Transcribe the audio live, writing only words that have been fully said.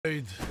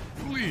Please.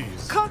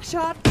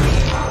 Cockshot.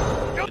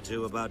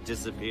 Two about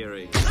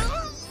disappearing.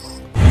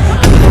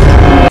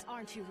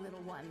 Aren't you, little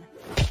one?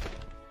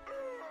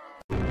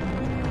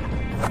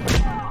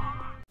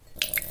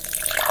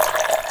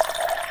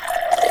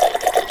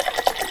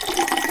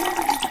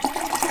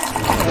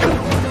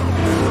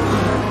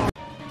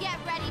 Get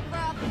ready for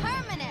a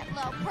permanent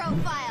low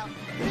profile.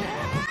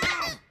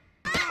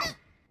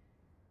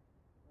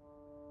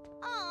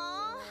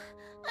 Aww,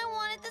 I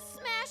wanted the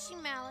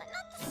smashing mallet,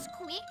 not the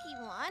squeaky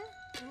one.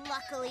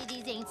 Luckily,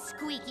 these ain't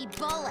squeaky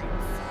bullets.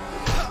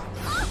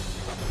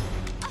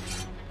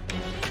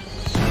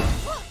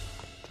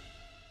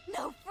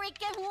 No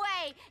freaking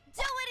way!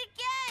 Do it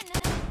again!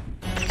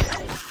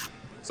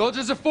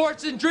 Soldiers of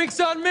fortune, drinks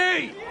on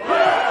me!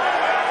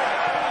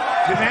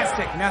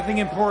 Domestic, nothing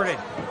imported.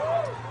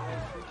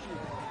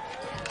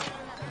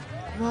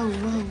 Whoa,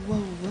 whoa,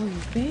 whoa, whoa,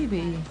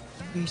 baby.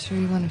 Are you sure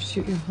you want to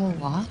shoot your whole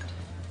lot?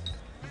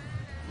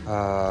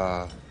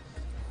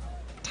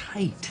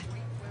 Tight.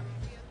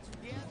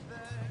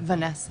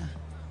 Vanessa.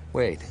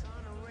 Wait,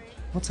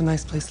 what's a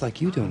nice place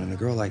like you doing and a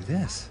girl like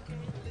this?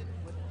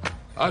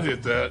 I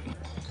did that.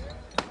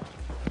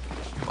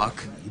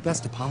 Buck, you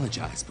best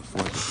apologize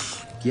before...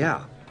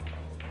 Yeah,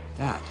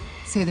 that.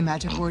 Say the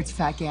magic words,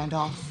 fat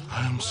Gandalf.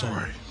 I am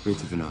sorry. Read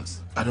through the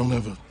nose. I don't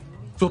have a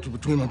filter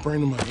between my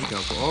brain and my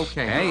ego.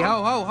 Okay, hey,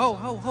 ho.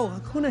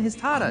 Hakuna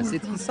Histatas.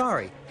 He's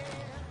sorry.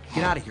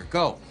 Get out of here.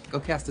 Go. Go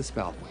cast a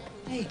spell.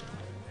 Hey,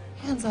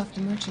 hands off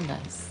the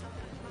merchandise.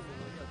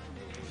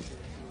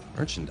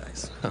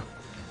 Merchandise. Huh.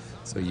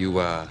 So you,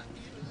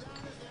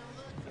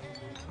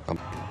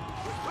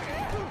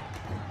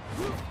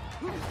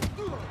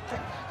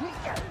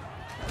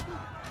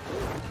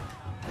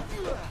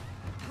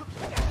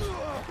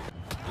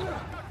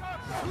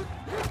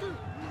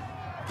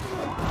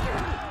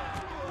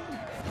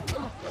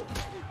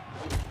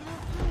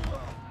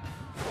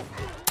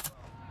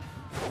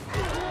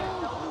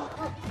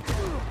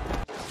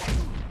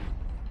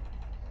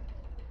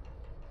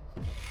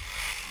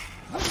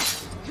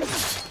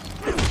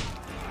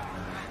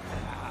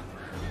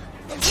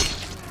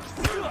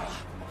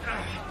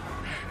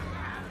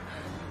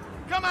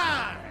 Come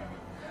on!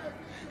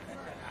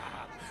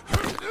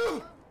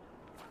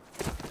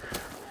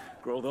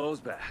 Grow those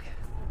back.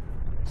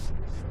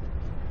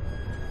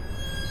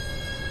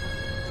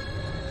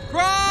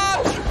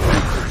 Crotch!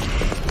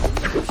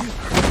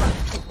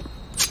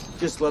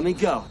 Just let me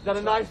go. Is that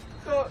a knife?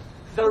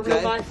 Is that a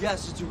real knife?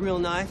 Yes, it's a real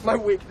knife. My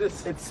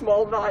weakness, it's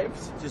small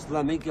knives. Just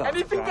let me go.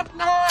 Anything but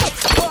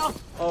knives!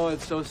 Oh,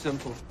 it's so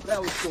simple.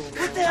 That was cool.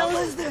 What the hell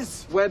is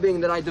this? Webbing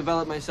that I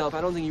developed myself.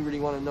 I don't think you really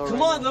want to know. Come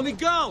right on, now. let me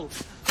go.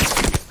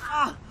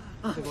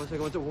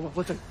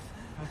 One second.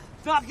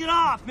 Stop, get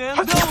off, man.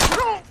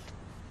 No.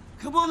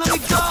 Come on, let me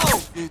go.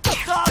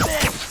 Stop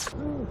it.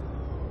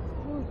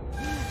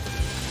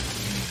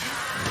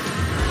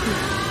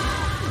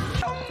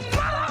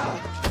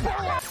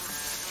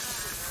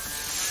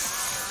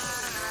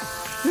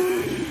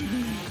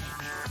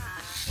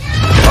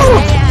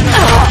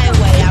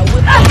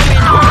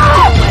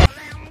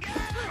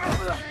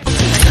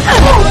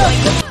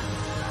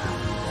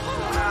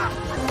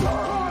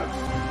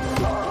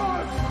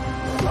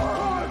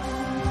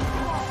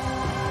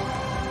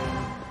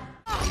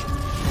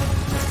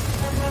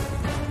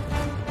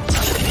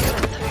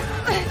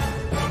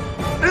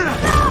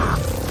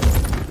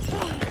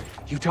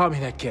 You taught me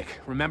that kick,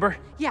 remember?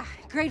 Yeah,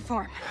 great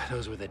form.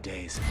 Those were the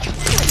days.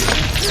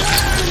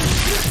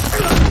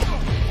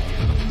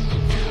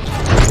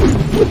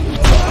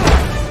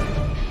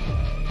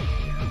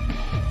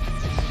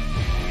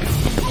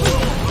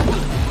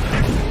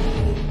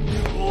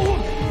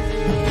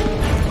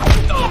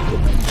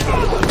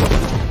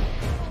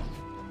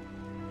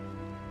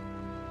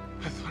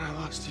 I thought I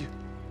lost you.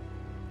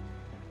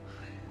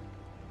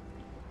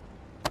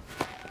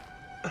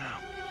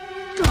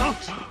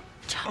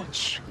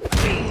 Touch.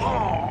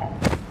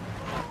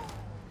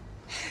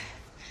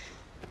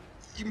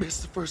 You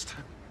missed the first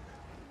time.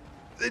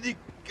 Then you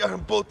got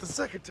them both the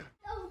second time.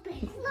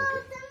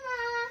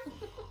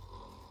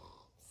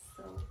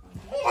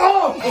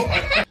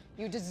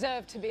 You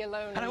deserve to be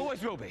alone. And I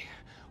always will be.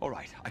 All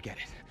right, I get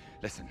it.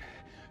 Listen,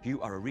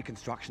 you are a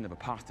reconstruction of a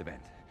past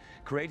event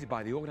created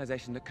by the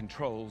organization that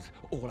controls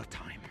all of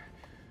time.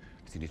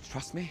 So you need to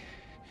trust me.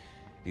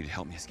 You need to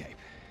help me escape.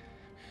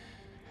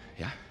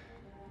 Yeah?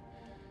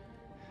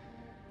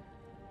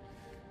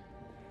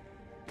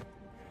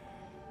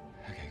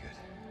 Okay, good.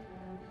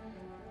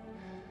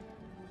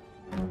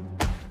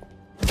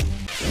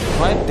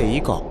 帰ってい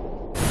いか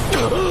こ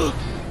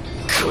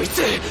い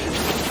つ、空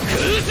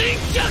前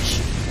逆。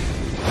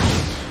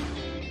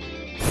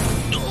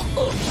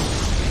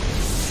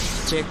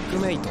チェック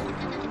メイト